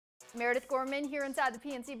Meredith Gorman here inside the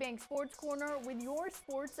PNC Bank Sports Corner with your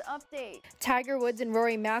sports update. Tiger Woods and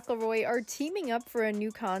Rory McIlroy are teaming up for a new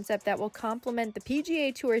concept that will complement the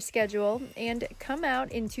PGA Tour schedule and come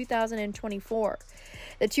out in 2024.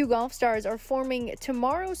 The two golf stars are forming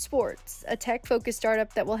Tomorrow Sports, a tech-focused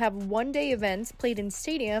startup that will have one-day events played in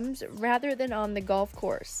stadiums rather than on the golf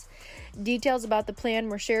course. Details about the plan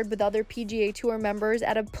were shared with other PGA Tour members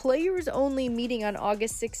at a players-only meeting on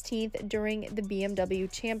August 16th during the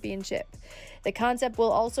BMW Championship. The concept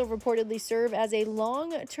will also reportedly serve as a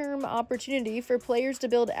long-term opportunity for players to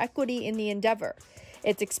build equity in the endeavor.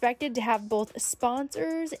 It's expected to have both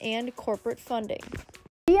sponsors and corporate funding.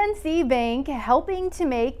 PNC Bank, helping to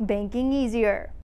make banking easier.